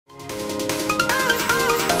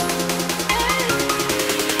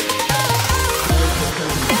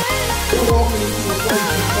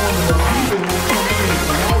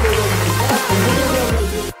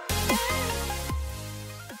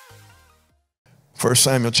1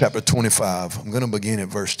 Samuel chapter 25. I'm going to begin at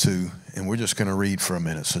verse 2, and we're just going to read for a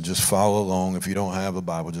minute. So just follow along. If you don't have a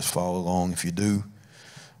Bible, just follow along. If you do,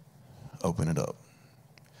 open it up.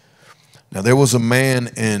 Now there was a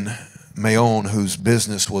man in Maon whose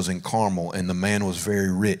business was in Carmel, and the man was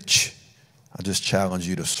very rich. I just challenge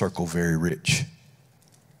you to circle very rich.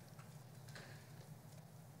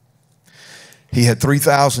 He had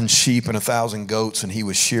 3,000 sheep and 1,000 goats, and he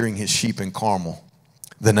was shearing his sheep in Carmel.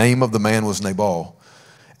 The name of the man was Nabal,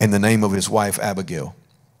 and the name of his wife Abigail.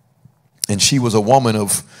 And she was a woman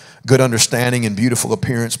of good understanding and beautiful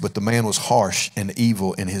appearance, but the man was harsh and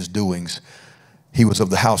evil in his doings. He was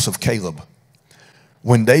of the house of Caleb.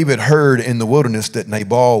 When David heard in the wilderness that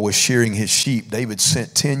Nabal was shearing his sheep, David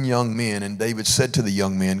sent 10 young men, and David said to the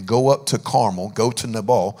young men, "Go up to Carmel, go to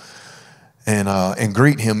Nabal, and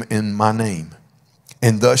greet him in my name.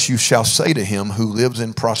 And thus you shall say to him who lives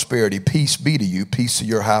in prosperity, peace be to you, peace to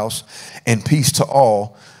your house, and peace to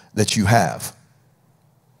all that you have.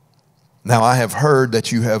 Now I have heard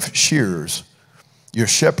that you have shearers. Your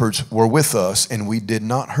shepherds were with us, and we did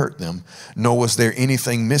not hurt them, nor was there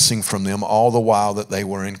anything missing from them all the while that they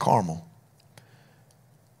were in Carmel.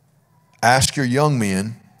 Ask your young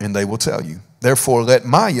men, and they will tell you. Therefore let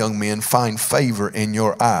my young men find favor in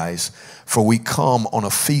your eyes, for we come on a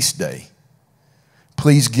feast day.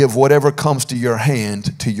 Please give whatever comes to your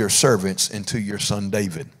hand to your servants and to your son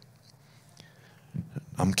David."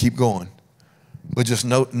 I'm going to keep going. But just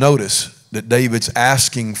notice that David's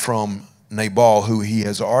asking from Nabal, who he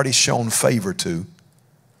has already shown favor to,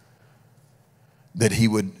 that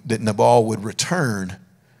Nabal would return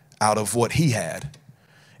out of what he had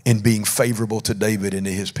in being favorable to David and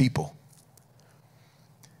to his people.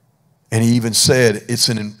 And he even said this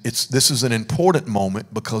is an important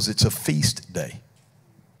moment because it's a feast day.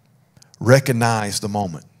 Recognize the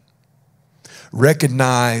moment.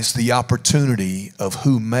 Recognize the opportunity of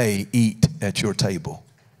who may eat at your table.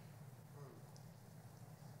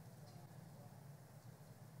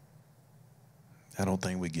 I don't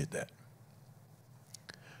think we get that.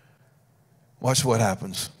 Watch what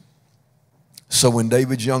happens. So when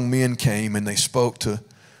David's young men came and they spoke to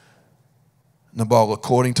Nabal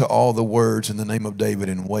according to all the words in the name of David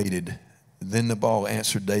and waited, then Nabal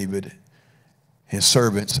answered David, his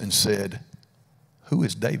servants, and said, "Who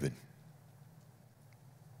is David?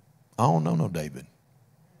 I don't know no David.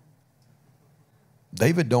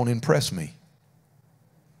 David don't impress me.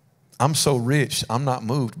 I'm so rich, I'm not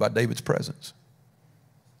moved by David's presence."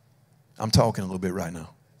 I'm talking a little bit right now.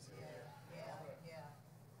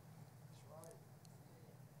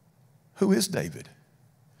 Who is David?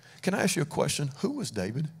 Can I ask you a question? Who was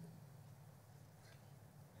David?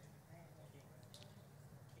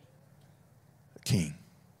 A king.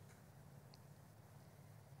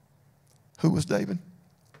 Who was David?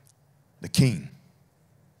 The king.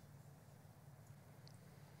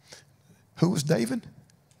 Who was David?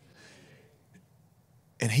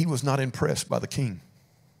 And he was not impressed by the king.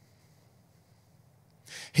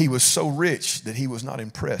 He was so rich that he was not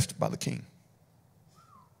impressed by the king.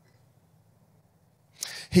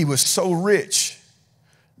 He was so rich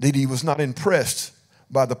that he was not impressed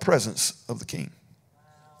by the presence of the king.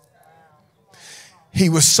 He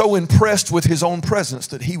was so impressed with his own presence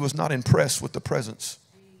that he was not impressed with the presence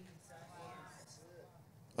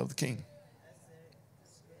of the king.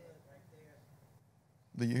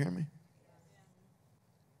 Do you hear me?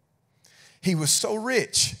 He was so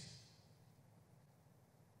rich.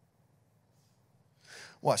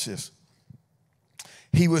 Watch this.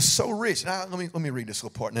 He was so rich. Now let me read this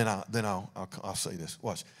little part, and then I'll say this.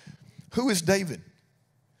 Watch. Who is David,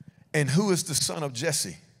 and who is the son of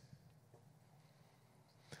Jesse?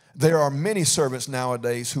 There are many servants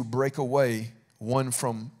nowadays who break away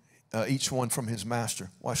each one from his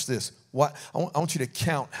master. Watch this. I want you to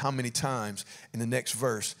count how many times in the next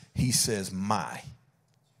verse he says, "my."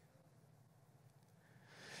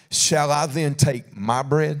 Shall I then take my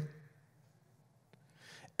bread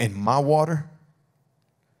and my water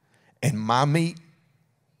and my meat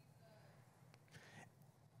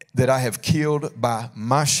that I have killed by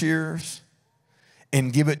my shears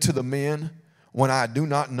and give it to the men when I do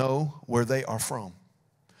not know where they are from?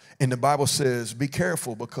 And the Bible says, be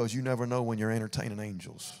careful because you never know when you're entertaining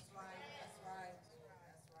angels.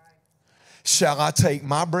 Shall I take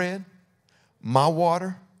my bread, my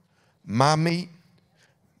water, my meat,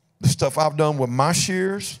 the stuff I've done with my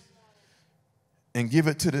shears, and give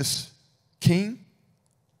it to this king?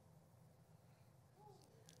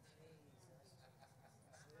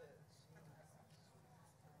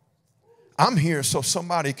 I'm here so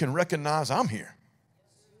somebody can recognize I'm here.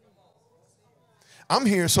 I'm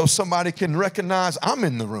here so somebody can recognize I'm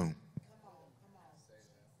in the room.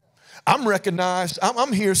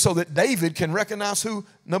 I'm here so that David can recognize who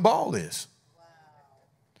Nabal is.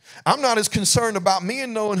 I'm not as concerned about me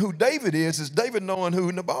and knowing who David is as David knowing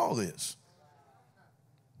who Nabal is.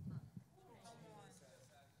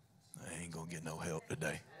 I ain't going to get no help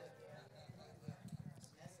today.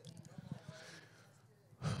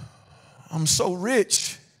 I'm so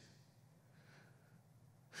rich.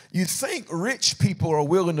 You think rich people are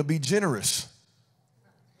willing to be generous.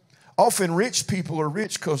 Often rich people are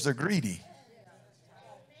rich because they're greedy.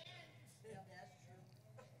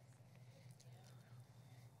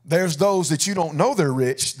 There's those that you don't know they're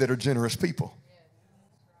rich that are generous people.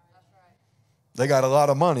 They got a lot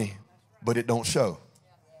of money, but it don't show.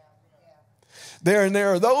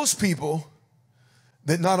 There are those people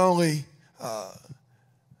that not only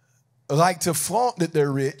like to flaunt that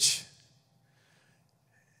they're rich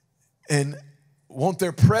and want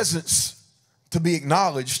their presence to be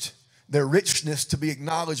acknowledged, their richness to be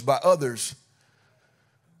acknowledged by others,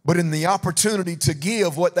 but in the opportunity to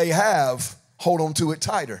give what they have, hold on to it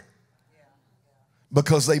tighter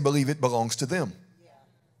because they believe it belongs to them.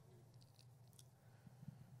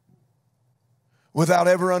 Without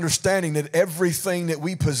ever understanding that everything that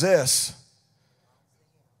we possess,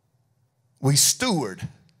 we steward,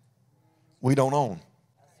 we don't own.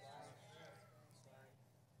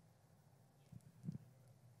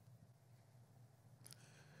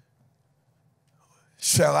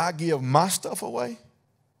 Shall I give my stuff away?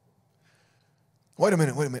 Wait a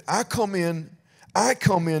minute. I come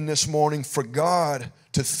in this morning for God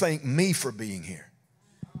to thank me for being here.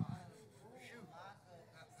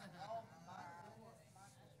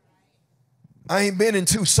 I ain't been in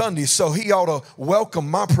 2 Sundays, so he ought to welcome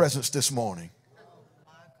my presence this morning.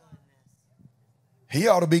 He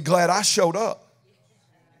ought to be glad I showed up.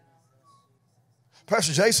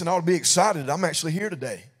 Pastor Jason ought to be excited I'm actually here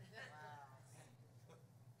today.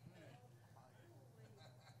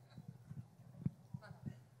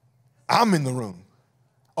 I'm in the room.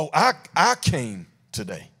 Oh, I came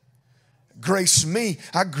today. Grace me.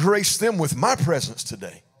 I grace them with my presence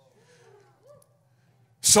today.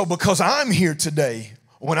 So because I'm here today,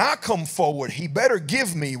 when I come forward, he better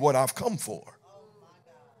give me what I've come for.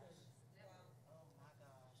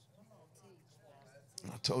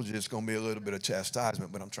 I told you it's going to be a little bit of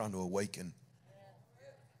chastisement, but I'm trying to awaken.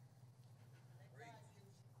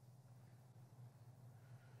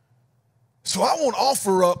 So I won't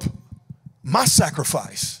offer up my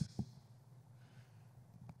sacrifice.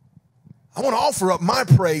 I want to offer up my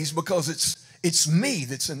praise because it's me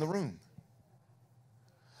that's in the room.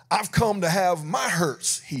 I've come to have my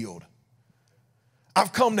hurts healed.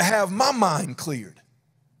 I've come to have my mind cleared.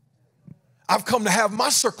 I've come to have my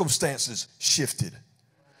circumstances shifted.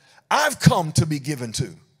 I've come to be given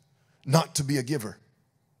to, not to be a giver.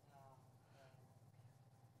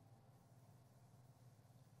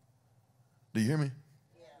 Do you hear me?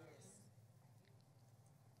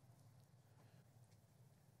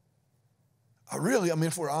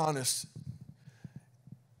 If we're honest,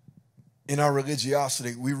 in our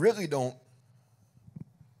religiosity, we really don't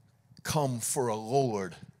come for a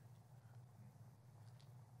Lord.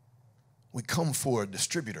 We come for a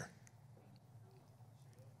distributor.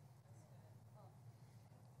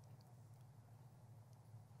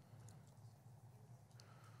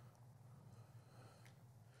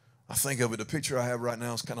 I think of it, the picture I have right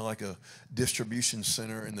now is kind of like a distribution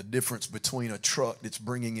center, and the difference between a truck that's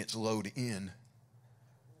bringing its load in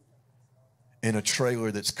and a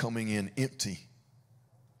trailer that's coming in empty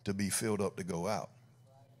to be filled up to go out.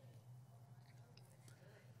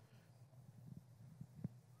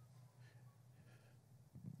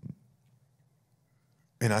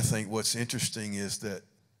 And I think what's interesting is that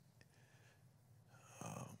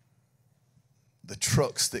the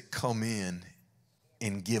trucks that come in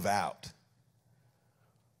and give out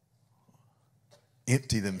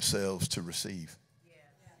empty themselves to receive.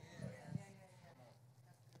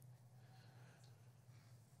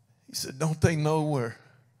 He said, don't they know where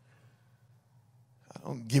I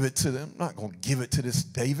don't give it to them? I'm not going to give it to this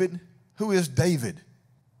David. Who is David?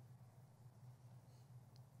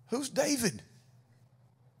 Who's David?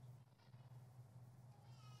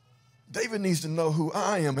 David needs to know who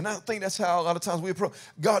I am. And I think that's how a lot of times we approach.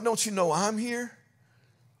 God, don't you know I'm here?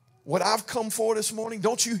 What I've come for this morning,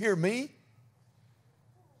 don't you hear me?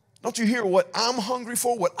 Don't you hear what I'm hungry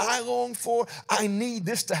for, what I long for? I need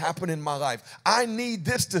this to happen in my life. I need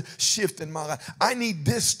this to shift in my life. I need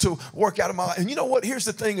this to work out in my life. And you know what? Here's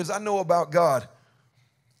the thing is I know about God,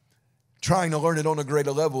 trying to learn it on a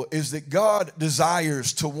greater level, is that God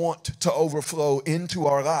desires to want to overflow into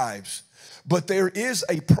our lives. But there is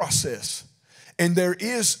a process. And there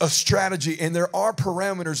is a strategy, and there are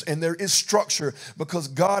parameters, and there is structure, because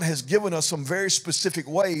God has given us some very specific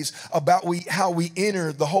ways about how we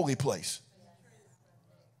enter the holy place.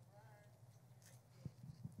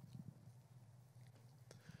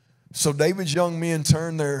 So David's young men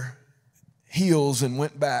turned their heels and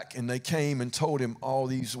went back, and they came and told him all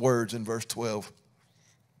these words in verse 12.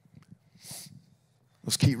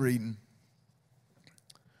 Let's keep reading.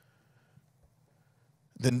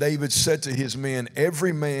 Then David said to his men,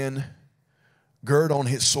 every man gird on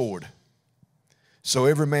his sword. So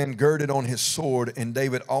every man girded on his sword, and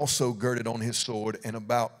David also girded on his sword. And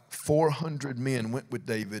about 400 men went with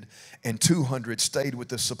David, and 200 stayed with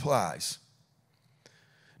the supplies.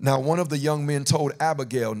 Now one of the young men told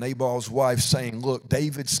Abigail, Nabal's wife, saying, look,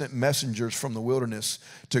 David sent messengers from the wilderness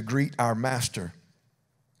to greet our master,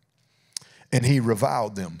 and he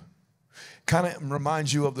reviled them. Kind of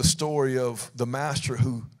reminds you of the story of the master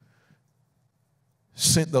who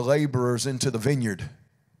sent the laborers into the vineyard,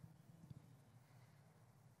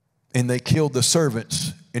 and they killed the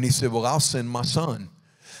servants. And he said, well, I'll send my son.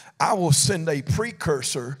 I will send a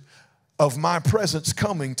precursor of my presence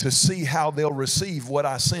coming to see how they'll receive what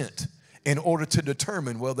I sent, in order to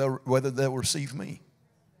determine whether they'll receive me.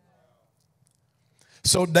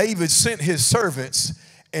 So David sent his servants,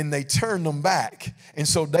 and they turned them back. And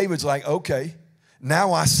so David's like, okay,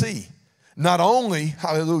 now I see. Not only,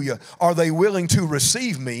 hallelujah, are they willing to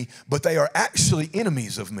receive me, but they are actually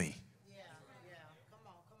enemies of me. Yeah. Come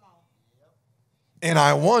on. And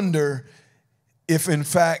I wonder if, in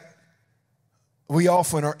fact, we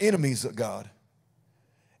often are enemies of God.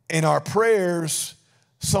 And our prayers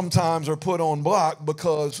sometimes are put on block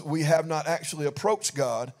because we have not actually approached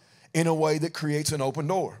God in a way that creates an open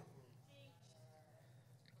door.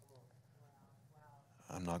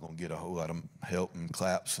 I'm not going to get a whole lot of help and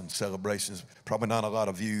claps and celebrations. Probably not a lot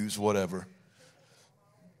of views, whatever.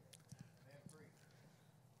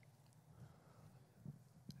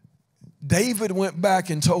 David went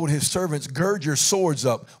back and told his servants, gird your swords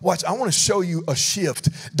up. Watch, I want to show you a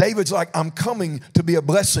shift. David's like, I'm coming to be a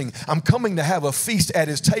blessing. I'm coming to have a feast at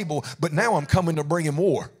his table, but now I'm coming to bring him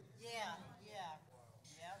war.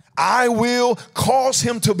 I will cause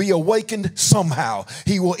him to be awakened somehow.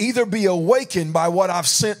 He will either be awakened by what I've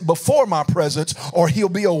sent before my presence, or he'll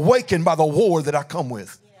be awakened by the war that I come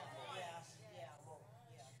with.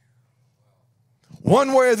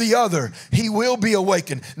 One way or the other, he will be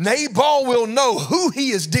awakened. Nabal will know who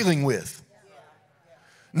he is dealing with.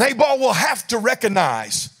 Nabal will have to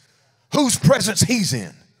recognize whose presence he's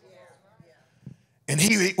in. And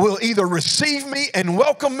he will either receive me and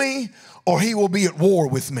welcome me, or he will be at war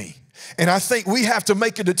with me. And I think we have to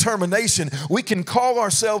make a determination. We can call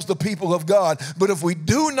ourselves the people of God, but if we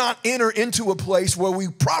do not enter into a place where we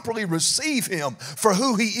properly receive him for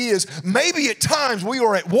who he is, maybe at times we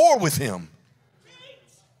are at war with him,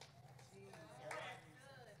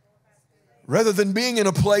 rather than being in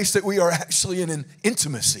a place that we are actually in an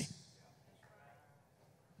intimacy.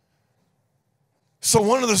 So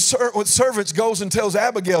one of the servants goes and tells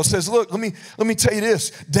Abigail, says, look, let me tell you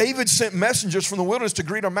this. David sent messengers from the wilderness to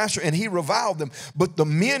greet our master, and he reviled them. But the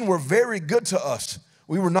men were very good to us.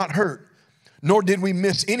 We were not hurt, nor did we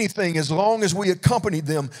miss anything as long as we accompanied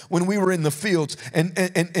them when we were in the fields. And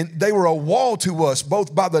they were a wall to us,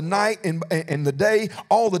 both by the night and the day.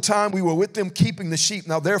 All the time we were with them, keeping the sheep.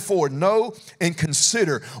 Now therefore know and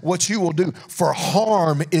consider what you will do, for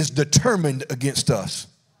harm is determined against us,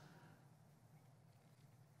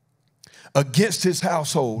 against his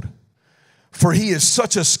household, for he is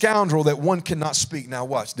such a scoundrel that one cannot speak. Now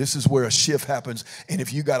watch, this is where a shift happens. And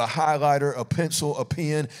if you got a highlighter, a pencil, a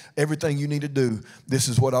pen, everything you need to do, this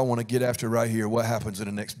is what I want to get after right here. What happens in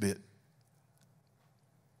the next bit?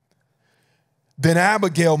 Then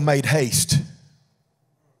Abigail made haste,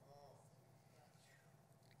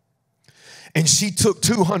 and she took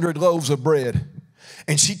 200 loaves of bread,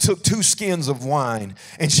 and she took 2 skins of wine,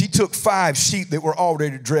 and she took 5 sheep that were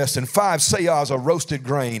already dressed, and 5 seahs of roasted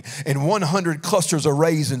grain, and 100 clusters of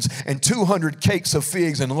raisins, and 200 cakes of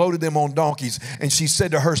figs, and loaded them on donkeys. And she said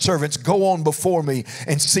to her servants, go on before me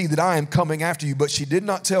and see that I am coming after you. But she did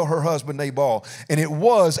not tell her husband Nabal. And it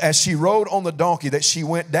was as she rode on the donkey that she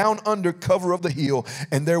went down under cover of the hill,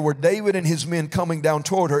 and there were David and his men coming down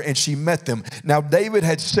toward her, and she met them. Now David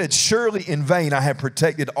had said, surely in vain I have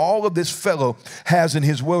protected all of this fellow has in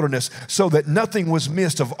his wilderness, so that nothing was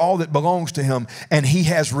missed of all that belongs to him, and he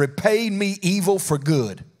has repaid me evil for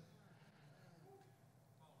good.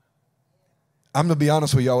 I'm going to be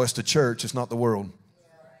honest with y'all, it's the church, it's not the world.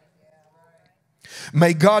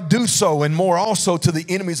 May God do so and more also to the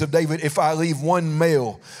enemies of David if I leave one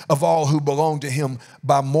male of all who belong to him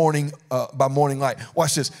by morning light.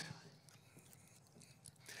 Watch this.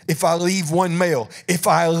 If I leave one male, if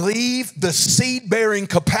I leave the seed-bearing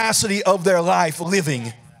capacity of their life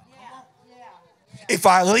living, if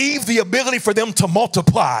I leave the ability for them to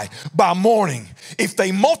multiply by morning, if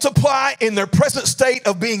they multiply in their present state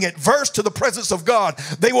of being adverse to the presence of God,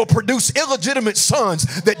 they will produce illegitimate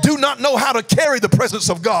sons that do not know how to carry the presence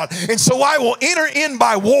of God. And so I will enter in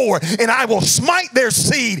by war and I will smite their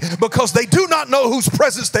seed because they do not know whose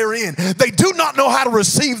presence they're in. They do not know how to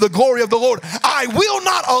receive the glory of the Lord. I will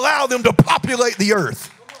not allow them to populate the earth.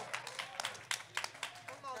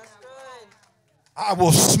 I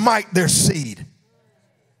will smite their seed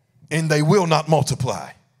and they will not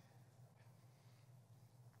multiply.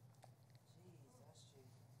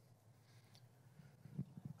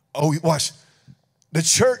 Oh, watch. The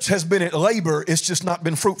church has been at labor, it's just not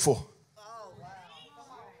been fruitful.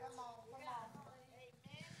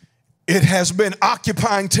 It has been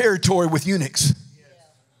occupying territory with eunuchs.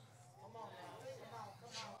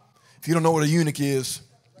 If you don't know what a eunuch is,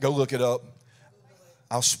 go look it up.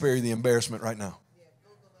 I'll spare you the embarrassment right now.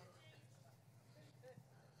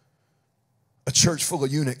 A church full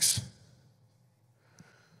of eunuchs.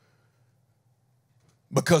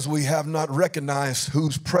 Because we have not recognized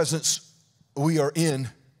whose presence we are in,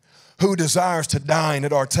 who desires to dine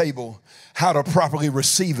at our table, how to properly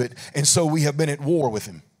receive it, and so we have been at war with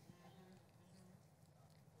him.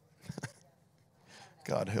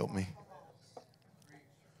 God help me.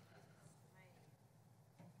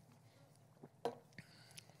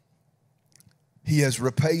 He has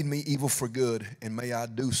repaid me evil for good, and may I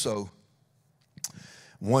do so.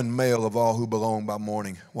 One male of all who belong by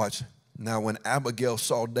morning. Watch. Now when Abigail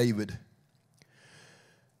saw David,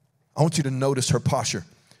 I want you to notice her posture.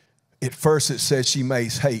 At first it says she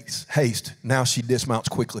makes haste. Now she dismounts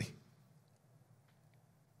quickly.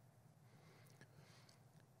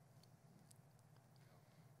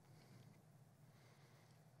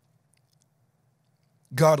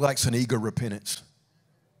 God likes an eager repentance.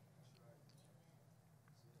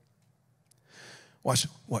 Watch.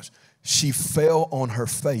 She fell on her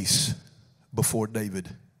face before David.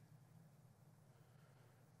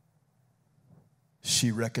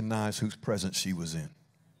 She recognized whose presence she was in.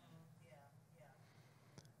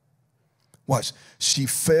 Watch. She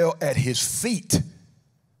fell at his feet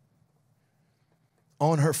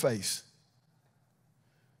on her face.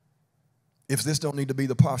 If this don't need to be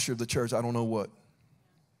the posture of the church, I don't know what.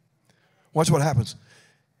 Watch what happens.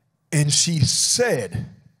 And she said,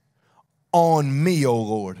 on me, O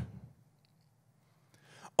Lord.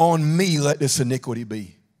 On me let this iniquity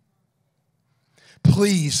be.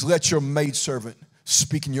 Please let your maidservant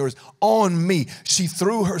speak in yours. On me. She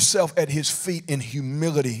threw herself at his feet in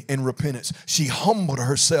humility and repentance. She humbled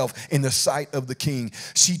herself in the sight of the king.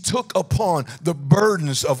 She took upon the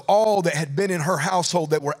burdens of all that had been in her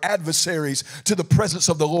household that were adversaries to the presence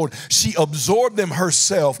of the Lord. She absorbed them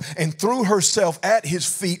herself and threw herself at his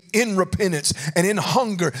feet in repentance and in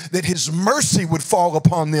hunger that his mercy would fall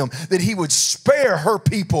upon them, that he would spare her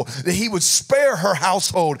people, that he would spare her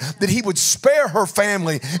household, that he would spare her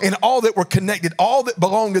family and all that were connected, all that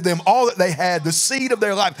belonged to them, all that they had, the seed of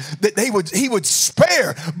their life, that he would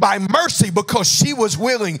spare by mercy because she was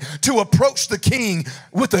willing to approach the king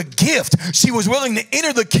with a gift. She was willing to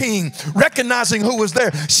enter the king recognizing who was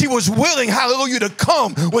there. She was willing, hallelujah, to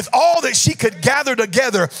come with all that she could gather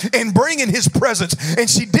together and bring in his presence. And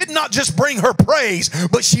she did not just bring her praise,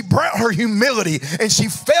 but she brought her humility and she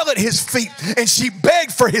fell at his feet and she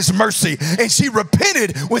begged for his mercy and she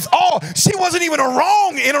repented with all. She wasn't even in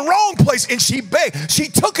a wrong place, and she begged. She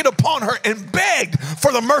took it upon her and begged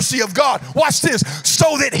for the mercy of God. Watch this.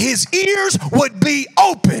 So that his ears would be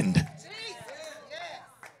opened.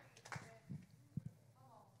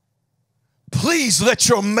 Please let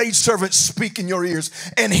your maidservant speak in your ears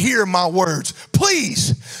and hear my words.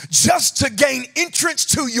 Please, just to gain entrance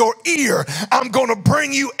to your ear, I'm going to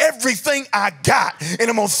bring you everything I got. And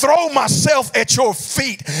I'm going to throw myself at your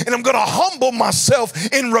feet. And I'm going to humble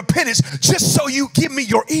myself in repentance just so you give me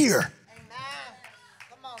your ear.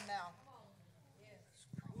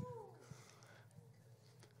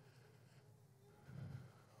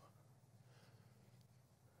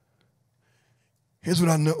 Here's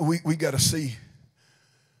what I know we got to see.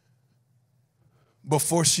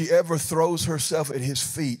 Before she ever throws herself at his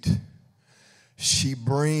feet, she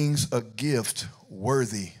brings a gift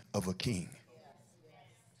worthy of a king.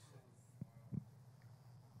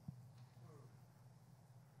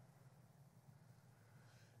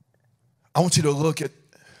 I want you to look at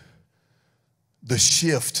the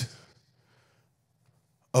shift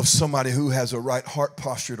of somebody who has a right heart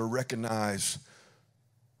posture to recognize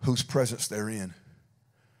whose presence they're in.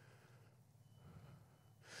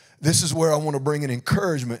 This is where I want to bring an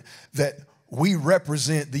encouragement that we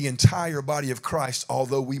represent the entire body of Christ,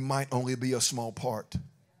 although we might only be a small part.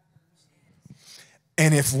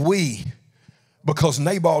 And if we, because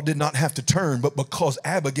Nabal did not have to turn, but because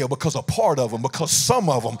Abigail, because a part of them, because some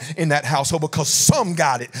of them in that household, because some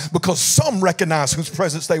got it, because some recognized whose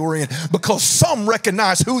presence they were in, because some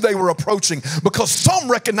recognized who they were approaching, because some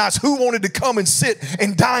recognized who wanted to come and sit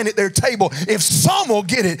and dine at their table. If some will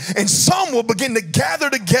get it and some will begin to gather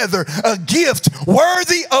together a gift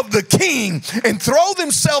worthy of the king and throw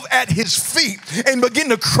themselves at his feet and begin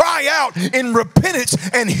to cry out in repentance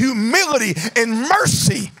and humility and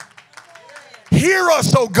mercy. Hear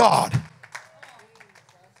us, oh God.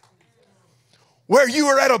 Where you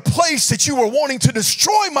are at a place that you were wanting to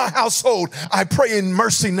destroy my household, I pray in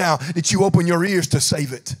mercy now that you open your ears to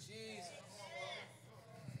save it.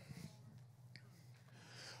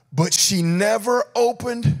 But she never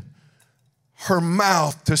opened her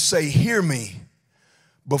mouth to say, hear me,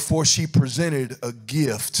 before she presented a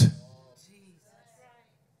gift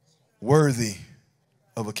worthy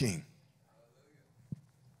of a king.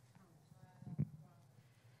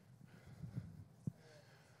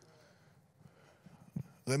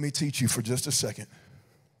 Let me teach you for just a second.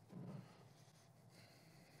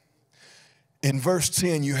 In verse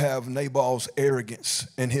 10, you have Nabal's arrogance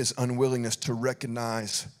and his unwillingness to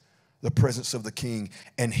recognize the presence of the king,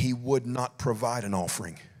 and he would not provide an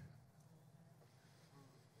offering.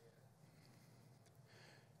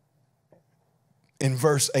 In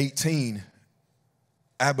verse 18,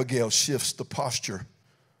 Abigail shifts the posture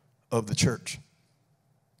of the church.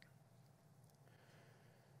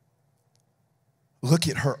 Look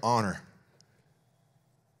at her honor.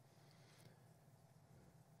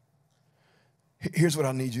 Here's what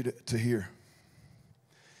I need you to hear.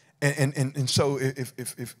 And so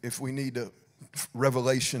if we need a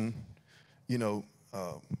revelation,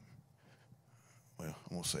 well, I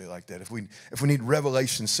won't say it like that. If we need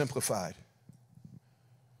revelation simplified,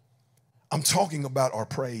 I'm talking about our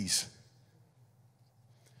praise,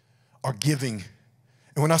 our giving.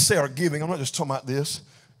 And when I say our giving, I'm not just talking about this.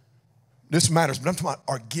 This matters, but I'm talking about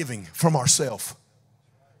our giving from ourselves.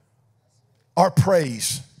 Our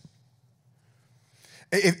praise.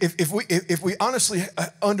 If we honestly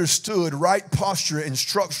understood right posture and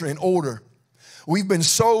structure and order, we've been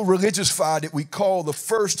so religious-fied that we call the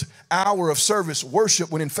first hour of service worship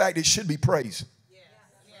when in fact it should be praise.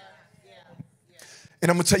 And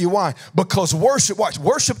I'm going to tell you why. Because worship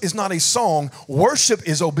is not a song. Worship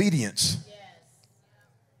is obedience.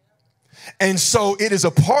 And so it is a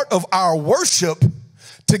part of our worship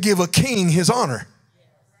to give a king his honor.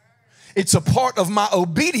 It's a part of my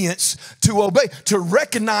obedience to obey, to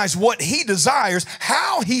recognize what he desires,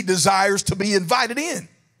 how he desires to be invited in.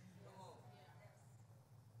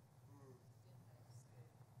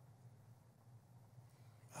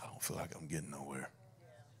 I don't feel like I'm getting nowhere.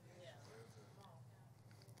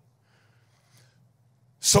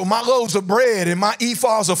 So my loaves of bread and my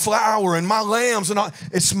ephahs of flour and my lambs and all,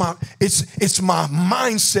 it's my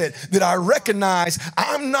mindset that I recognize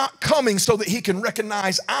I'm not coming so that he can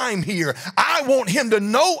recognize I'm here. I want him to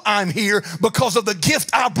know I'm here because of the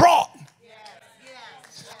gift I brought.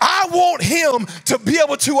 I want him to be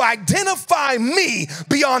able to identify me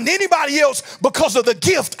beyond anybody else because of the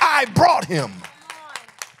gift I brought him.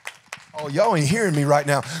 Oh, y'all ain't hearing me right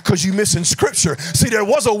now because you're missing scripture. See, there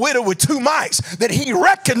was a widow with 2 mites that he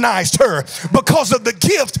recognized her because of the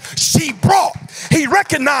gift she brought. He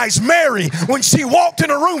recognized Mary when she walked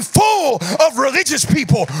in a room full of religious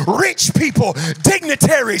people, rich people,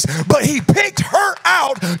 dignitaries, but he picked her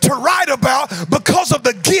out to write about because of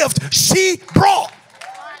the gift she brought.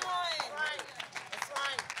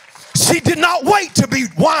 She did not wait to be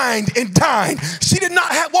wined and dined. She did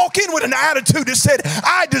not walk in with an attitude that said,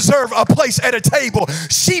 I deserve a place at a table.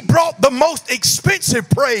 She brought the most expensive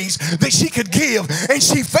praise that she could give, and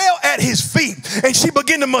she fell at his feet, and she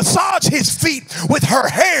began to massage his feet with her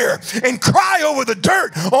hair and cry over the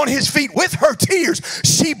dirt on his feet with her tears.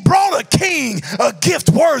 She brought a king a gift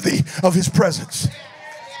worthy of his presence.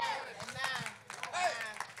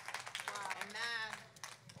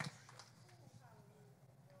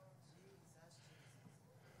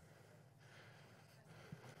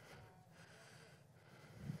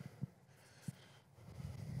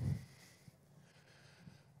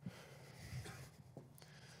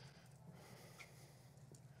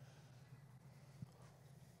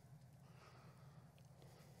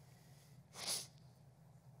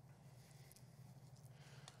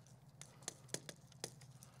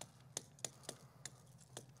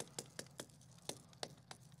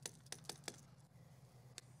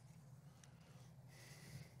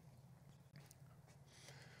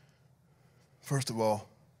 First of all,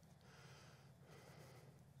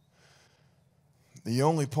 the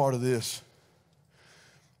only part of this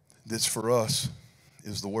that's for us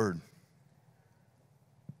is the Word.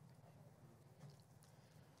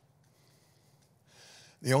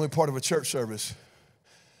 The only part of a church service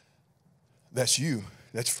that's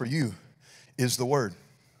for you, is the Word.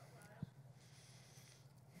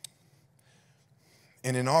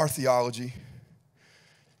 And in our theology,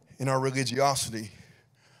 in our religiosity,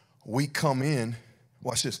 we come in,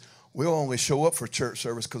 watch this, we'll only show up for church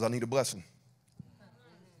service because I need a blessing.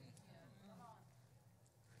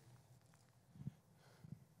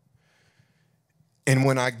 And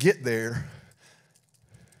when I get there,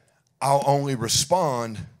 I'll only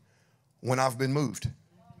respond when I've been moved.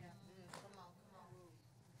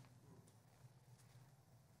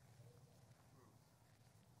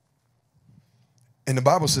 And the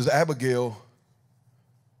Bible says Abigail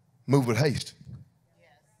moved with haste.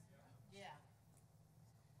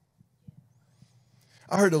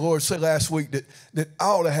 I heard the Lord say last week that I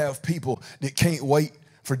ought to have people that can't wait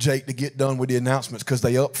for Jake to get done with the announcements because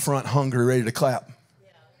they up front hungry, ready to clap.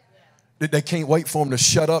 That they can't wait for him to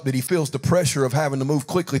shut up, that he feels the pressure of having to move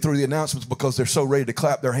quickly through the announcements because they're so ready to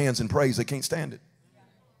clap their hands in praise they can't stand it.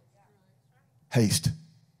 Haste.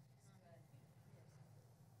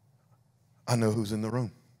 I know who's in the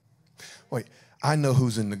room. Wait, I know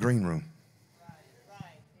who's in the green room.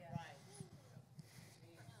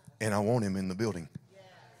 And I want him in the building.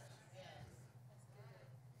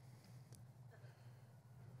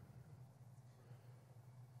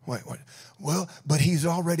 Wait. Well, but he's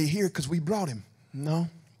already here because we brought him. No.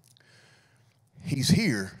 He's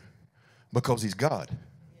here because he's God.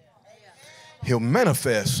 He'll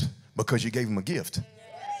manifest because you gave him a gift.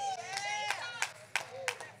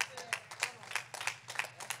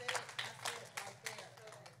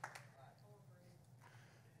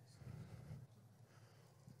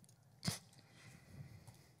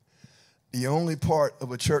 The only part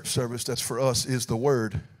of a church service that's for us is the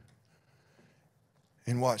Word.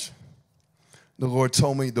 And watch. The Lord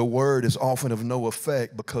told me the Word is often of no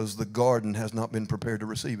effect because the garden has not been prepared to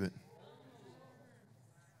receive it.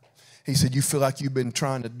 He said, you feel like you've been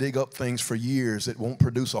trying to dig up things for years that won't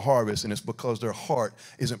produce a harvest, and it's because their heart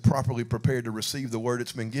isn't properly prepared to receive the Word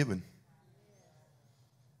that's been given.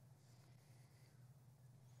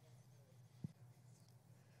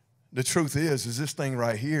 The truth is this thing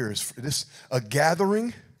right here is this, a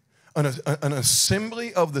gathering, an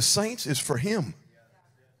assembly of the saints is for him.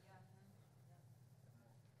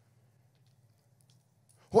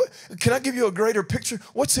 What, can I give you a greater picture?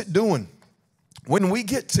 What's it doing? When we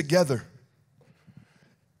get together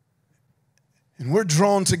and we're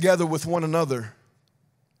drawn together with one another,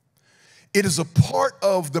 it is a part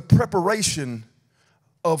of the preparation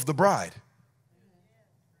of the bride.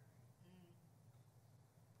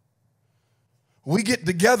 We get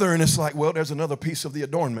together and it's like, well, there's another piece of the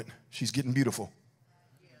adornment. She's getting beautiful.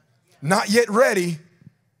 Not yet ready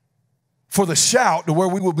for the shout to where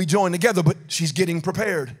we will be joined together, but she's getting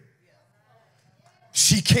prepared.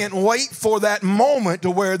 She can't wait for that moment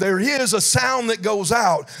to where there is a sound that goes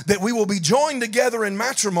out that we will be joined together in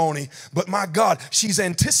matrimony. But my God, she's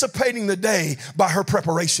anticipating the day by her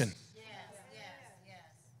preparation.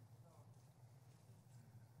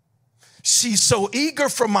 She's so eager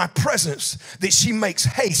for my presence that she makes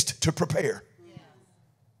haste to prepare.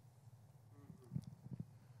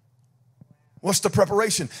 What's the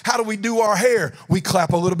preparation? How do we do our hair? We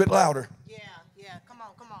clap a little bit louder. Come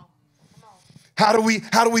on. How do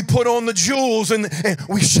we put on the jewels and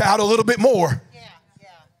we shout a little bit more?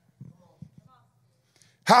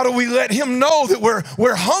 How do we let him know that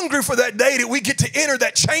we're hungry for that day that we get to enter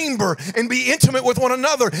that chamber and be intimate with one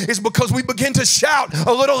another? Is because we begin to shout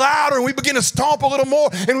a little louder and we begin to stomp a little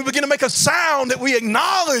more and we begin to make a sound that we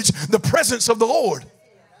acknowledge the presence of the Lord.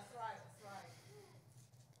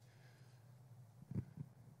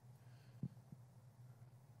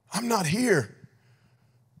 I'm not here.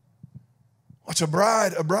 Watch a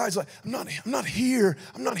bride's like, I'm not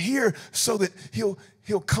here so that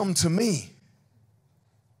he'll come to me.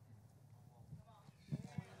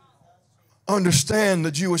 Understand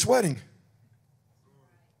the Jewish wedding.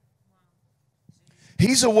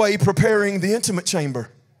 He's away preparing the intimate chamber.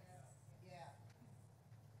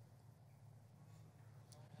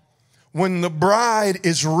 When the bride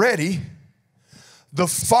is ready, the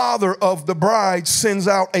father of the bride sends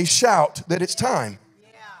out a shout that it's time.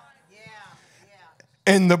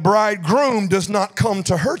 And the bridegroom does not come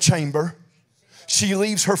to her chamber. She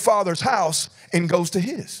leaves her father's house and goes to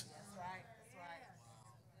his.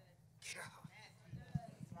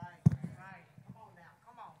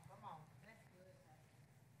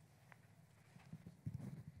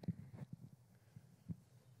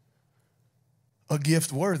 a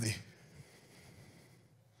gift worthy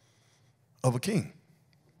of a king.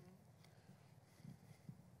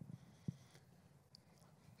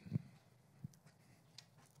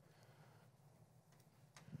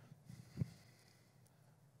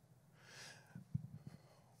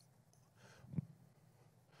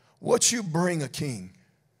 What you bring a king.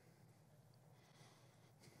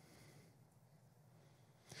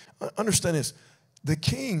 Understand this. The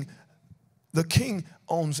king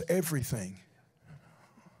owns everything.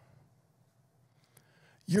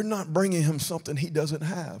 You're not bringing him something he doesn't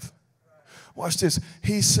have. Watch this.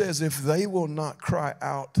 He says, if they will not cry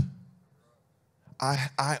out,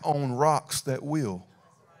 I own rocks that will.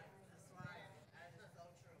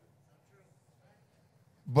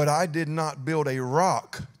 But I did not build a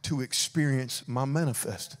rock to experience my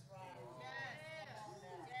manifest.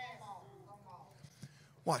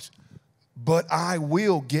 Watch. But I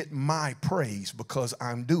will get my praise because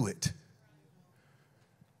I'm do it.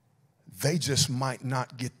 They just might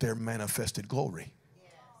not get their manifested glory.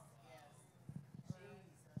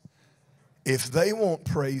 If they won't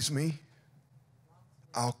praise me,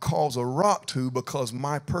 I'll cause a rock to, because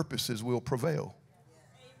my purposes will prevail.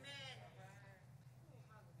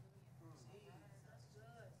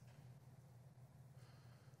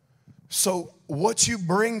 So what you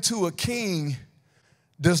bring to a king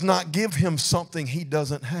does not give him something he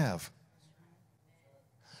doesn't have.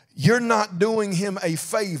 You're not doing him a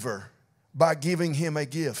favor by giving him a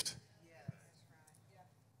gift.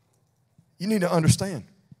 You need to understand.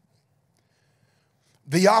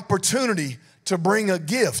 The opportunity to bring a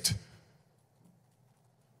gift,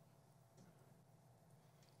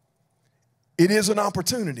 it is an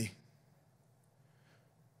opportunity.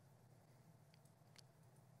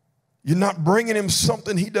 You're not bringing him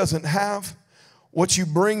something he doesn't have. What you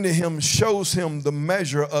bring to him shows him the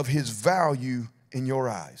measure of his value in your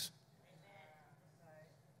eyes.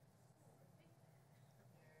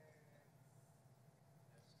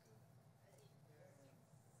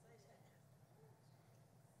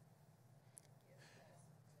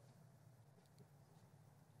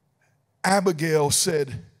 Abigail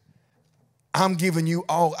said, I'm giving you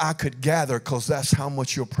all I could gather because that's how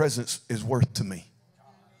much your presence is worth to me.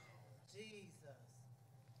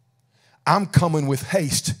 I'm coming with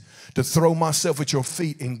haste to throw myself at your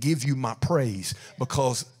feet and give you my praise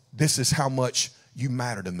because this is how much you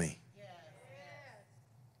matter to me.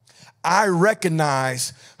 I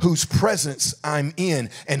recognize whose presence I'm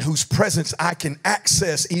in and whose presence I can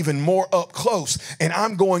access even more up close. And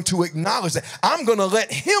I'm going to acknowledge that. I'm going to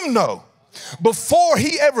let him know before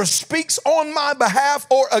he ever speaks on my behalf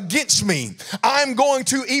or against me. I'm going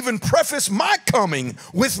to even preface my coming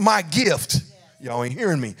with my gift. Y'all ain't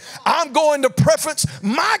hearing me. I'm going to preface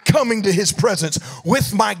my coming to his presence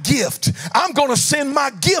with my gift. I'm going to send my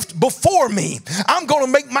gift before me. I'm going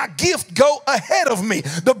to make my gift go ahead of me.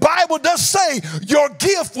 The Bible does say your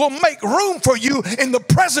gift will make room for you in the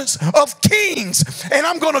presence of kings. And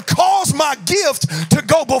I'm going to cause my gift to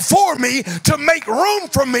go before me to make room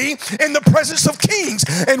for me in the presence of kings.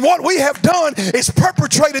 And what we have done is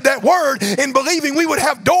perpetrated that word in believing we would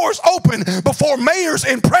have doors open before mayors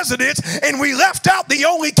and presidents, and we left out the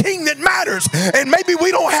only king that matters. And maybe we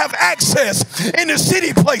don't have access into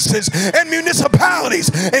city places and municipalities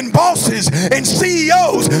and bosses and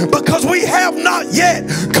CEOs because we have not yet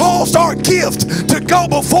caused our gift to go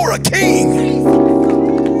before a king.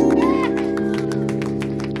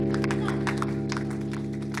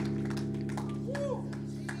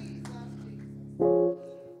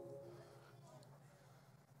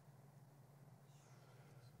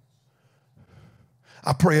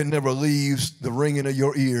 I pray it never leaves the ringing of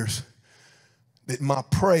your ears, that my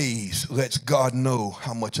praise lets God know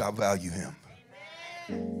how much I value him.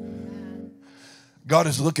 Amen. God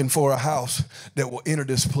is looking for a house that will enter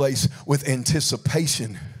this place with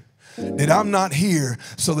anticipation. That I'm not here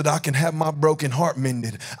so that I can have my broken heart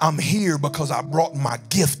mended. I'm here because I brought my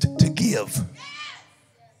gift to give.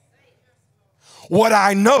 What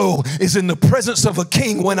I know is in the presence of a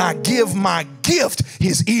king, when I give my gift,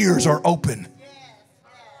 his ears are open.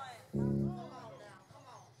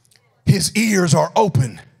 His ears are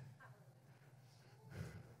open.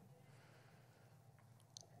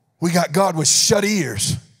 We got God with shut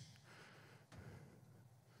ears.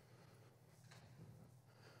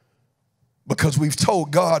 Because we've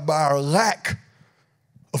told God by our lack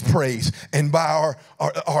of praise and by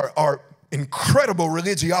our incredible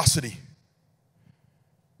religiosity,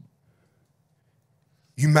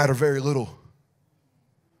 you matter very little.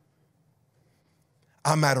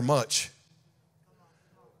 I matter much.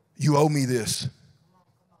 You owe me this.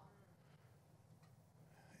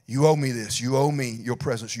 You owe me this. You owe me your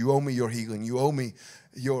presence. You owe me your healing. You owe me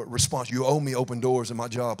your response. You owe me open doors in my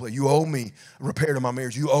job. You owe me repair to my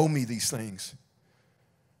marriage. You owe me these things.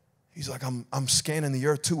 He's like, I'm scanning the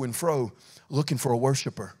earth to and fro, looking for a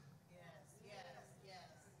worshiper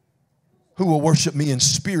who will worship me in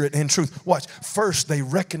spirit and truth. Watch. First, they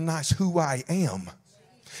recognize who I am,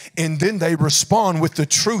 and then they respond with the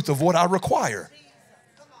truth of what I require.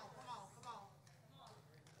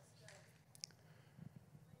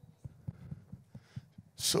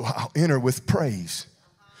 So I'll enter with praise.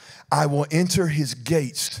 I will enter his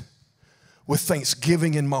gates with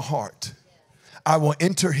thanksgiving in my heart. I will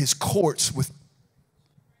enter his courts with.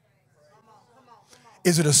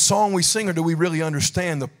 Is it a song we sing, or do we really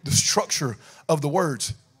understand the structure of the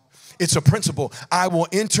words? It's a principle. I will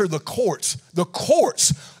enter the courts. The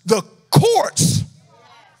courts. The courts.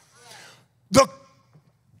 The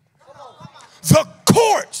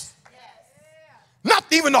courts. Not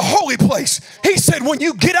even the holy place. He said when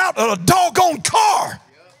you get out of a doggone car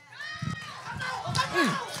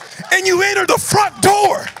and you enter the front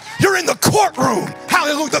door, you're in the courtroom.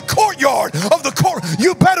 Hallelujah. The courtyard of the court.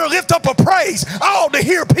 You better lift up a praise. I ought to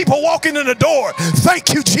hear people walking in the door.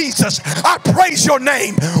 Thank you, Jesus. I praise your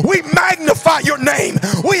name. We magnify your name.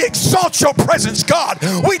 We exalt your presence, God.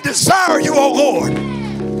 We desire you, oh Lord.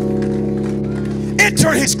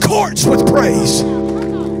 Enter his courts with praise.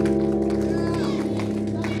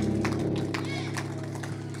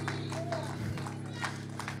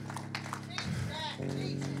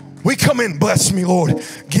 We come in, bless me, Lord.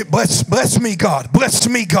 Bless me, God. Bless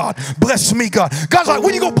me, God. Bless me, God. God's like,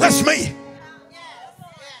 when you gonna bless me?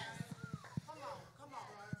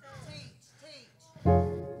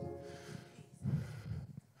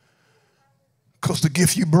 Because the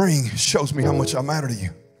gift you bring shows me how much I matter to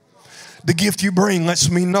you. The gift you bring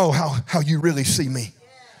lets me know how you really see me.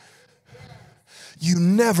 You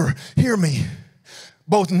never, hear me,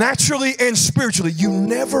 both naturally and spiritually, you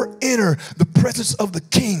never enter the presence of the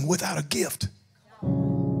King without a gift.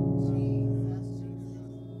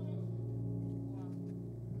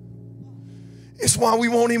 It's why we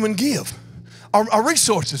won't even give our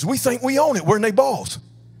resources. We think we own it. We're Nabal's.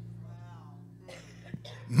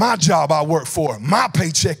 My job I work for, my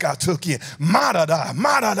paycheck I took in, my da-da.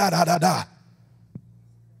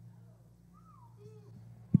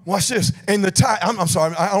 Watch this. And the tithe, I'm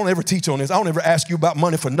sorry, I don't ever teach on this. I don't ever ask you about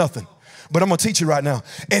money for nothing. But I'm going to teach you right now.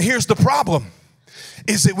 And here's the problem,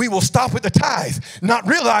 is that we will stop at the tithe, not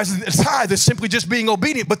realizing that the tithe is simply just being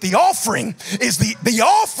obedient. But the offering is the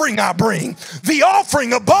offering I bring. The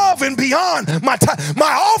offering above and beyond my tithe.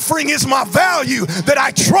 My offering is my value that I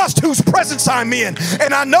trust whose presence I'm in.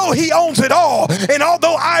 And I know he owns it all. And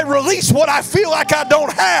although I release what I feel like I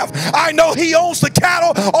don't have, I know he owns the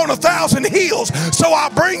cattle on 1,000 hills. So I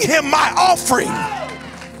bring him my offering.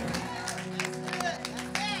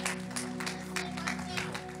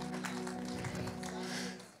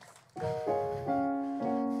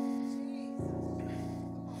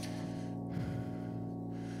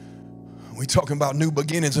 We talking about new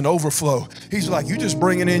beginnings and overflow. He's like, you just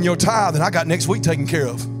bringing in your tithe and I got next week taken care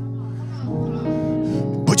of.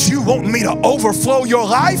 But you want me to overflow your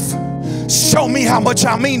life? Show me how much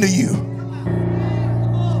I mean to you.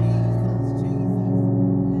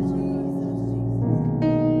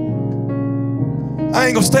 I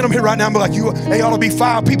ain't gonna stand up here right now and be like, they ought to be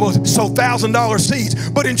 5 people sow $1,000 seeds.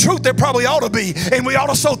 But in truth, there probably ought to be. And we ought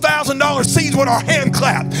to sow $1,000 seeds with our hand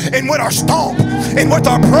clap and with our stomp and with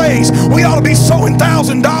our praise. We ought to be sowing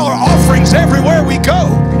 $1,000 offerings everywhere we go.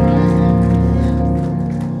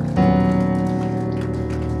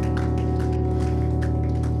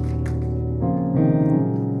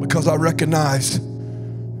 Because I recognize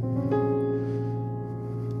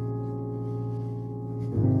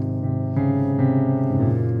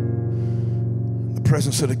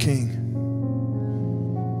presence of the King.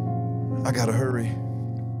 I gotta hurry.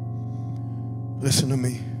 Listen to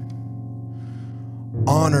me.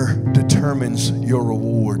 Honor determines your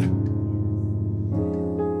reward.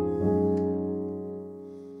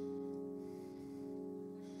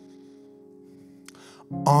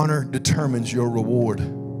 Honor determines your reward.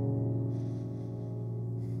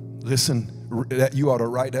 Listen, you ought to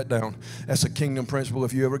write that down. That's a kingdom principle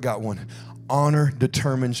if you ever got one. Honor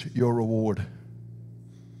determines your reward.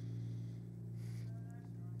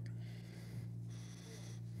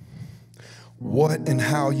 What and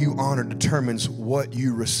how you honor determines what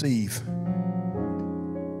you receive.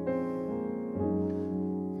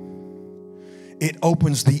 It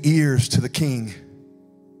opens the ears to the King.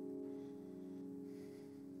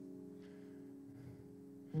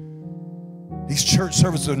 These church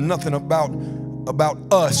services are nothing about about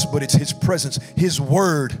us, but it's his presence, his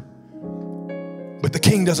word. But the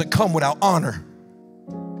king doesn't come without honor.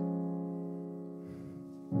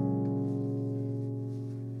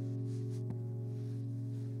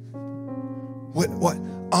 What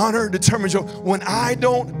honor determines your, when I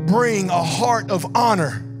don't bring a heart of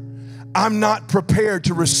honor, I'm not prepared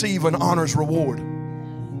to receive an honor's reward.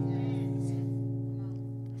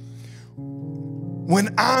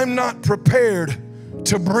 When I'm not prepared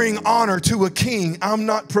to bring honor to a king, I'm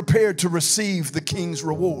not prepared to receive the king's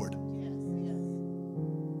reward.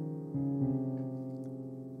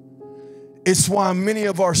 It's why many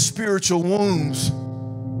of our spiritual wounds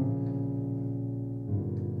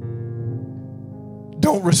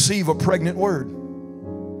don't receive a pregnant word.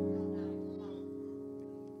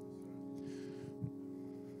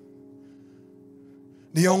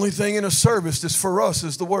 The only thing in a service that's for us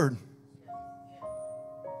is the word.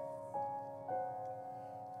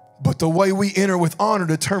 But the way we enter with honor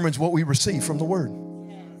determines what we receive from the word.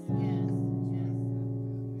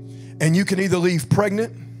 And you can either leave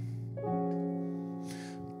pregnant.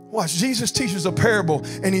 Watch, Jesus teaches a parable,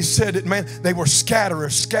 and he said that, man, they were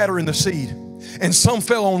scatterers, scattering the seed. And some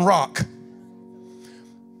fell on rock.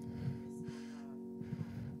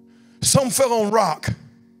 Some fell on rock.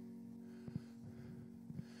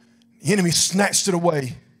 The enemy snatched it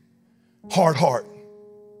away. Hard heart.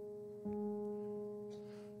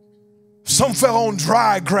 Some fell on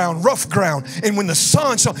dry ground, rough ground. And when the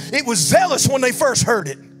sun shone, it was zealous when they first heard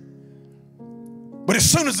it. But as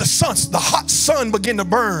soon as the hot sun began to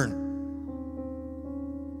burn,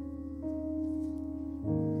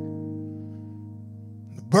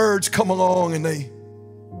 the birds come along and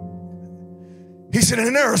he said,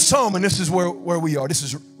 and there are some, and this is where we are. This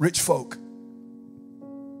is rich folk,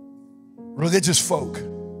 religious folk.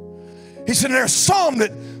 He said, and there are some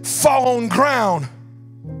that fall on ground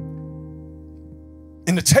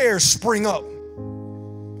and the tares spring up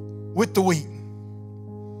with the wheat.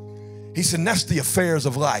 He said, that's the affairs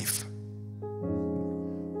of life.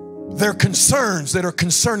 They're concerns that are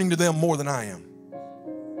concerning to them more than I am.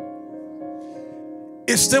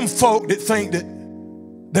 It's them folk that think that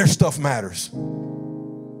their stuff matters.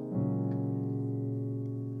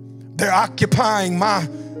 They're occupying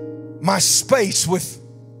my space with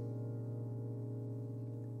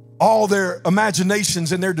all their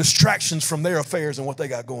imaginations and their distractions from their affairs and what they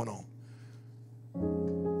got going on.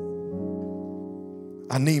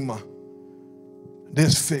 I need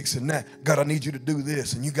this fix and that. God, I need you to do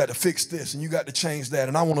this, and you got to fix this, and you got to change that,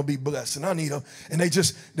 and I want to be blessed, and I need them. And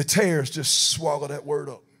the tares just swallow that word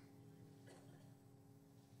up.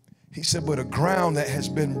 He said, but a ground that has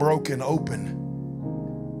been broken open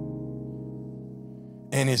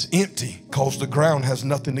and is empty because the ground has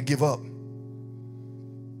nothing to give up.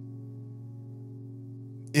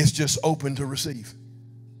 It's just open to receive.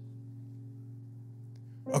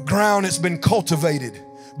 A ground that's been cultivated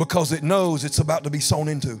because it knows it's about to be sown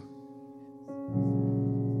into.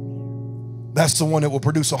 That's the one that will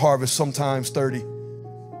produce a harvest, sometimes 30,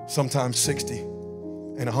 sometimes 60,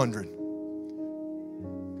 and 100.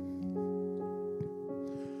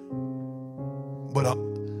 But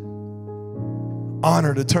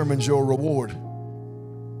honor determines your reward.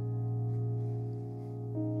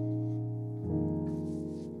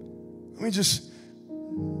 Let me just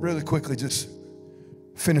really quickly just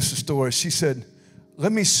finish the story. She said,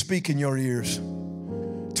 let me speak in your ears.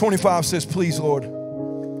 25 says, please, Lord,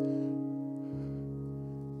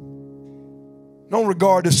 don't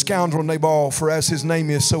regard the scoundrel Nabal, for as his name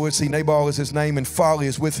is, so is he. Nabal is his name, and folly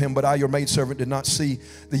is with him. But I, your maidservant, did not see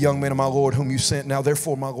the young man of my Lord whom you sent. Now,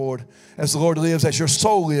 therefore, my Lord, as the Lord lives, as your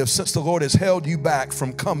soul lives, since the Lord has held you back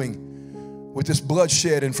from coming with this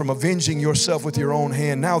bloodshed and from avenging yourself with your own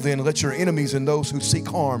hand, now then, let your enemies and those who seek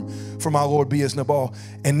harm for my Lord be as Nabal.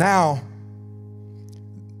 And now,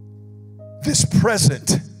 this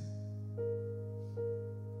present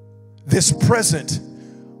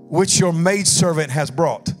which your maidservant has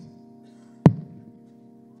brought.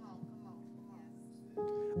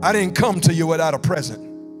 I didn't come to you without a present.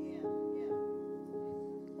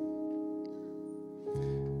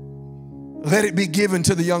 Let it be given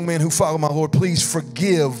to the young man who followed my Lord. Please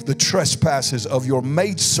forgive the trespasses of your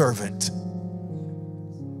maidservant.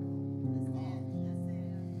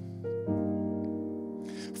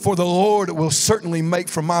 For the Lord will certainly make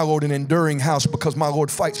for my Lord an enduring house, because my Lord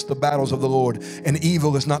fights the battles of the Lord, and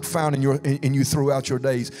evil is not found in you throughout your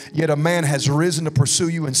days. Yet a man has risen to pursue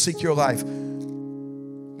you and seek your life.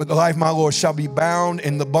 But the life of my Lord shall be bound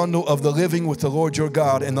in the bundle of the living with the Lord your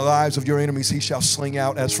God, and the lives of your enemies he shall sling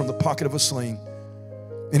out as from the pocket of a sling.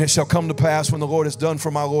 And it shall come to pass when the Lord has done for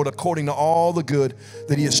my Lord according to all the good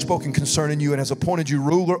that he has spoken concerning you and has appointed you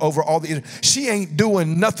ruler over all the. She ain't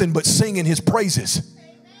doing nothing but singing his praises.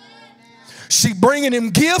 She bringing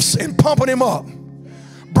him gifts and pumping him up.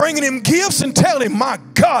 Bringing him gifts and telling him, my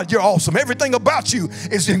God, you're awesome. Everything about you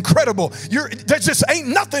is incredible. There just ain't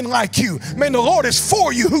nothing like you. Man, the Lord is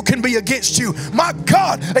for you. Who can be against you? My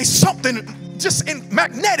God, there's something just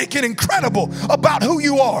magnetic and incredible about who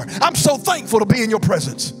you are. I'm so thankful to be in your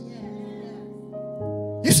presence.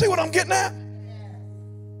 You see what I'm getting at?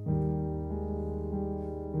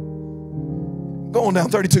 Going down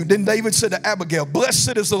 32. Then David said to Abigail,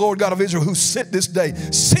 blessed is the Lord God of Israel who sent this day,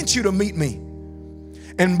 sent you to meet me.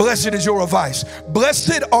 And blessed is your advice.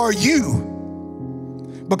 Blessed are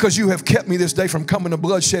you because you have kept me this day from coming to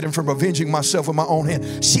bloodshed and from avenging myself with my own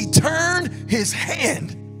hand. She turned his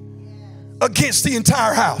hand against the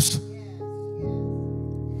entire house.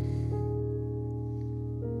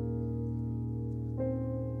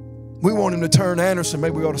 We want him to turn Anderson.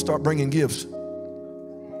 Maybe we ought to start bringing gifts.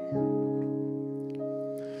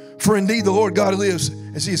 For indeed the Lord God lives,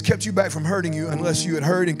 as he has kept you back from hurting you, unless you had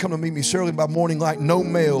heard and come to meet me surely by morning light, no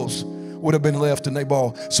males would have been left to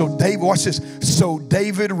Nabal. So David, watch this. So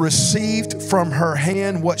David received from her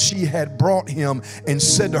hand what she had brought him and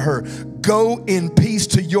said to her, go in peace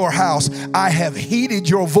to your house. I have heeded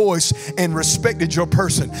your voice and respected your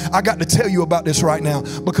person. I got to tell you about this right now,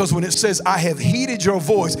 because when it says I have heeded your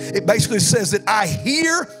voice, it basically says that I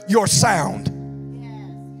hear your sound.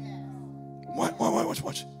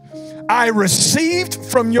 Watch. I received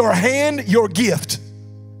from your hand your gift.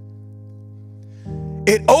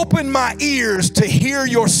 It opened my ears to hear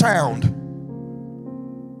your sound.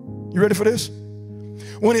 You ready for this?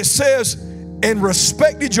 When it says, and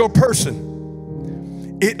respected your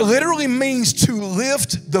person, it literally means to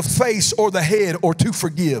lift the face or the head or to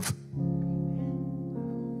forgive.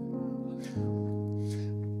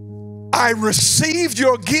 I received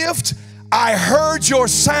your gift, I heard your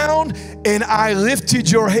sound, and I lifted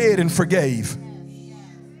your head and forgave.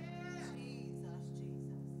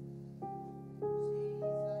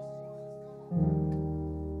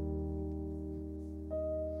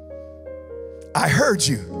 I heard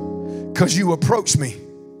you because you approached me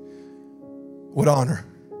with honor.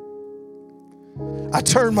 I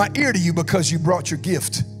turned my ear to you because you brought your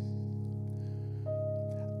gift.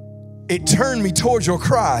 It turned me towards your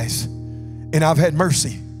cries, and I've had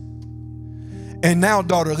mercy. And now,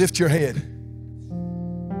 daughter, lift your head.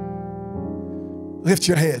 Lift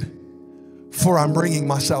your head, for I'm bringing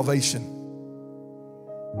my salvation.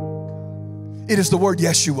 It is the word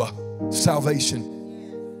Yeshua, salvation.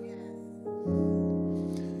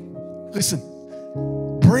 Listen,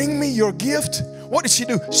 bring me your gift. What did she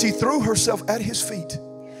do? She threw herself at his feet.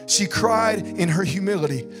 She cried in her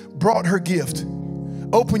humility, brought her gift.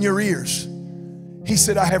 Open your ears. He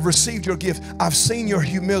said, I have received your gift. I've seen your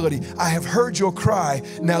humility. I have heard your cry.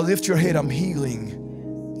 Now lift your head. I'm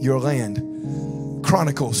healing your land.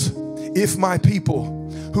 Chronicles, if my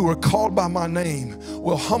people who are called by my name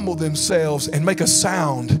will humble themselves and make a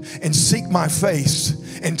sound and seek my face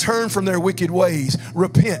and turn from their wicked ways,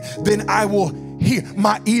 repent, then I will hear.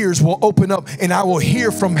 My ears will open up and I will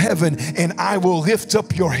hear from heaven and I will lift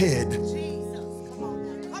up your head. Jesus, come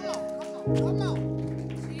on now. Come on.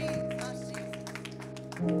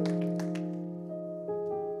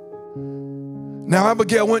 Now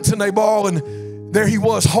Abigail went to Nabal, and there he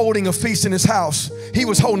was holding a feast in his house. He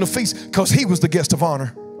was holding a feast because he was the guest of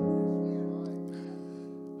honor,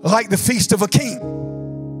 like the feast of a king.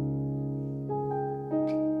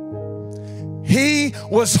 He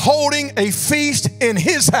was holding a feast in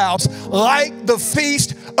his house like the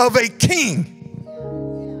feast of a king.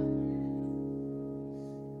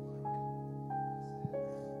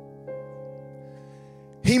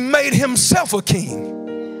 He made himself a king.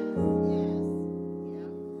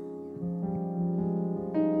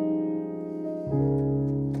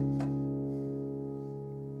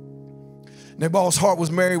 Nabal's heart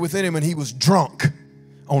was merry within him, and he was drunk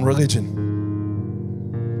on religion.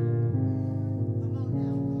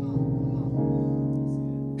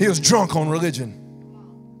 He was drunk on religion.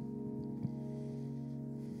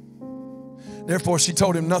 Therefore, she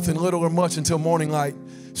told him nothing, little or much, until morning light.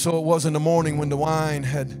 So it was in the morning, when the wine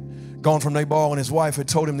had gone from Nabal and his wife had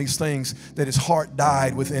told him these things, that his heart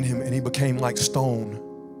died within him, and he became like stone.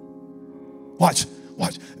 Watch.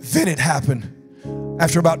 Then it happened.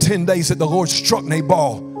 After about 10 days that the Lord struck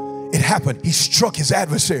Nabal, it happened. He struck his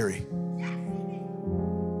adversary.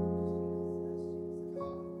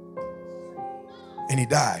 And he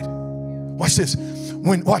died. Watch this.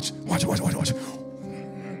 Watch.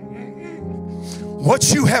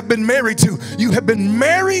 what you have been married to. You have been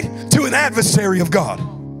married to an adversary of God.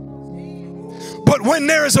 But when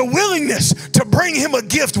there is a willingness to bring him a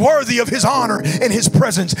gift worthy of his honor and his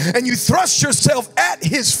presence, and you thrust yourself at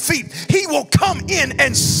his feet, he will come in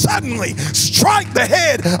and suddenly strike the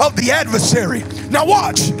head of the adversary. Now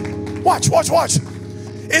watch.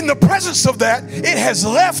 In the presence of that, it has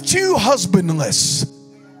left you husbandless.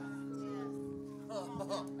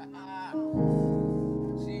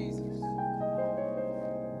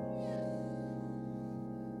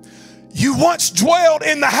 You once dwelled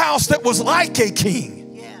in the house that was like a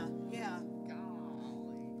king. Yeah.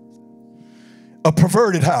 A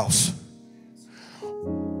perverted house.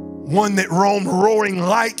 One that roamed roaring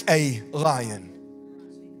like a lion.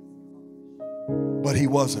 But he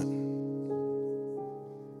wasn't.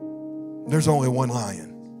 There's only one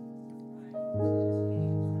lion.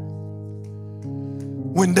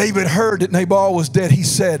 When David heard that Nabal was dead, he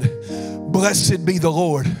said, "Blessed be the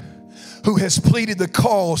Lord, who has pleaded the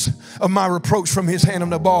cause of my reproach from his hand of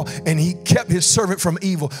Nabal, and he kept his servant from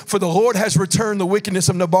evil. For the Lord has returned the wickedness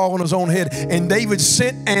of Nabal on his own head." And David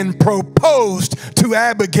sent and proposed to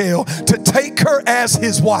Abigail to take her as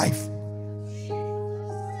his wife.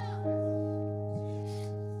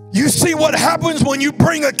 You see what happens when you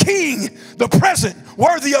bring a king, the present,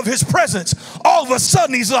 worthy of his presence. All of a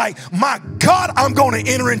sudden he's like, my God, I'm going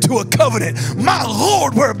to enter into a covenant. My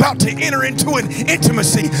Lord, we're about to enter into an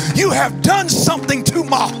intimacy. You have done something to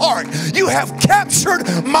my heart. You have captured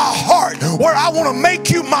my heart where I want to make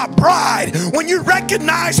you my bride. When you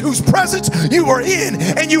recognize whose presence you are in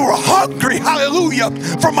and you are hungry, hallelujah,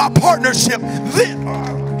 for my partnership, then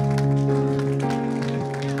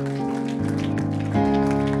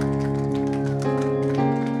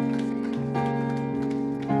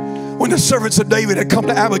when the servants of David had come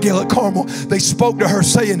to Abigail at Carmel, they spoke to her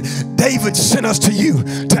saying, David sent us to you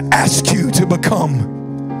to ask you to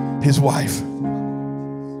become his wife.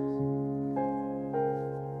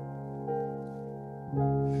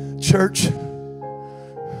 Church,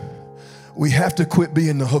 we have to quit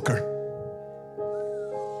being the hooker.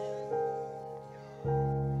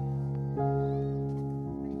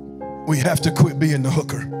 We have to quit being the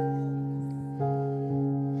hooker.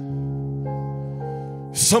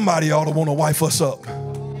 Somebody ought to want to wife us up.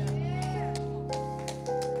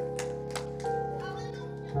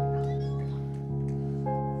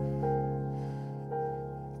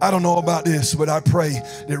 I don't know about this, but I pray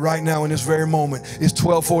that right now in this very moment, it's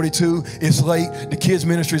 12:42, it's late, the kids'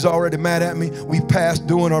 ministry is already mad at me. We passed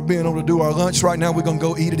doing our being able to do our lunch. Right now we're going to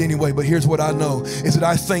go eat it anyway. But here's what I know, is that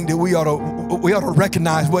I think that we ought to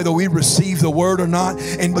recognize whether we receive the word or not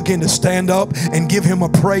and begin to stand up and give him a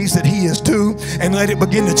praise that he is due and let it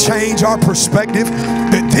begin to change our perspective,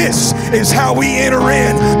 that this is how we enter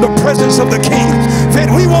in the presence of the King, that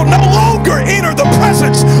we will no longer enter the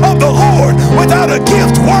presence of the Lord without a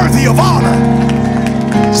gift worthy of honor.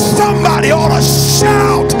 Somebody ought to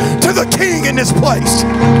shout to the King in this place.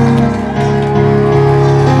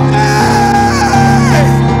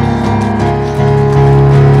 Hey!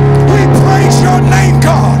 We praise your name,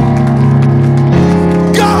 God.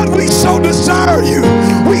 God, we so desire you.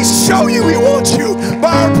 We show you we want you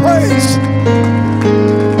by our praise.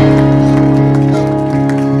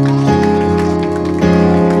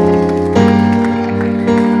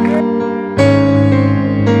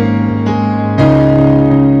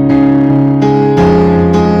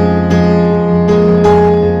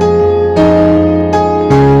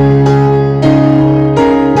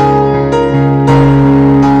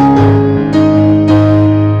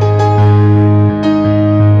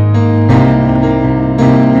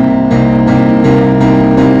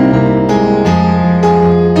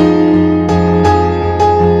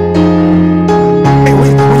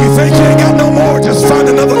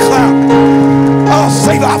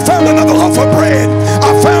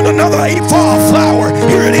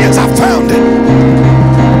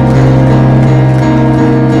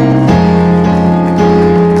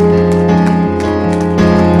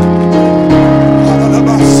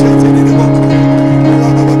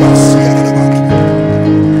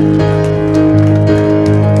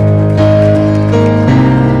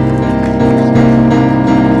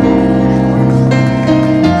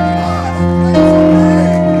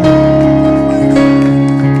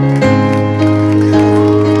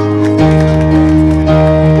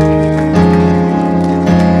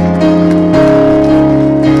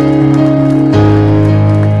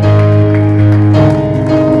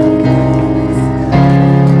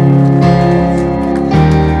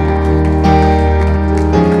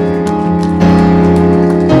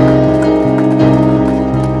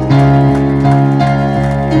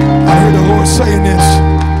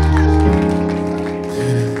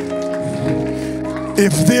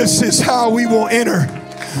 If this is how we will enter,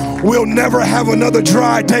 we'll never have another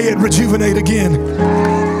dry day at Rejuvenate again.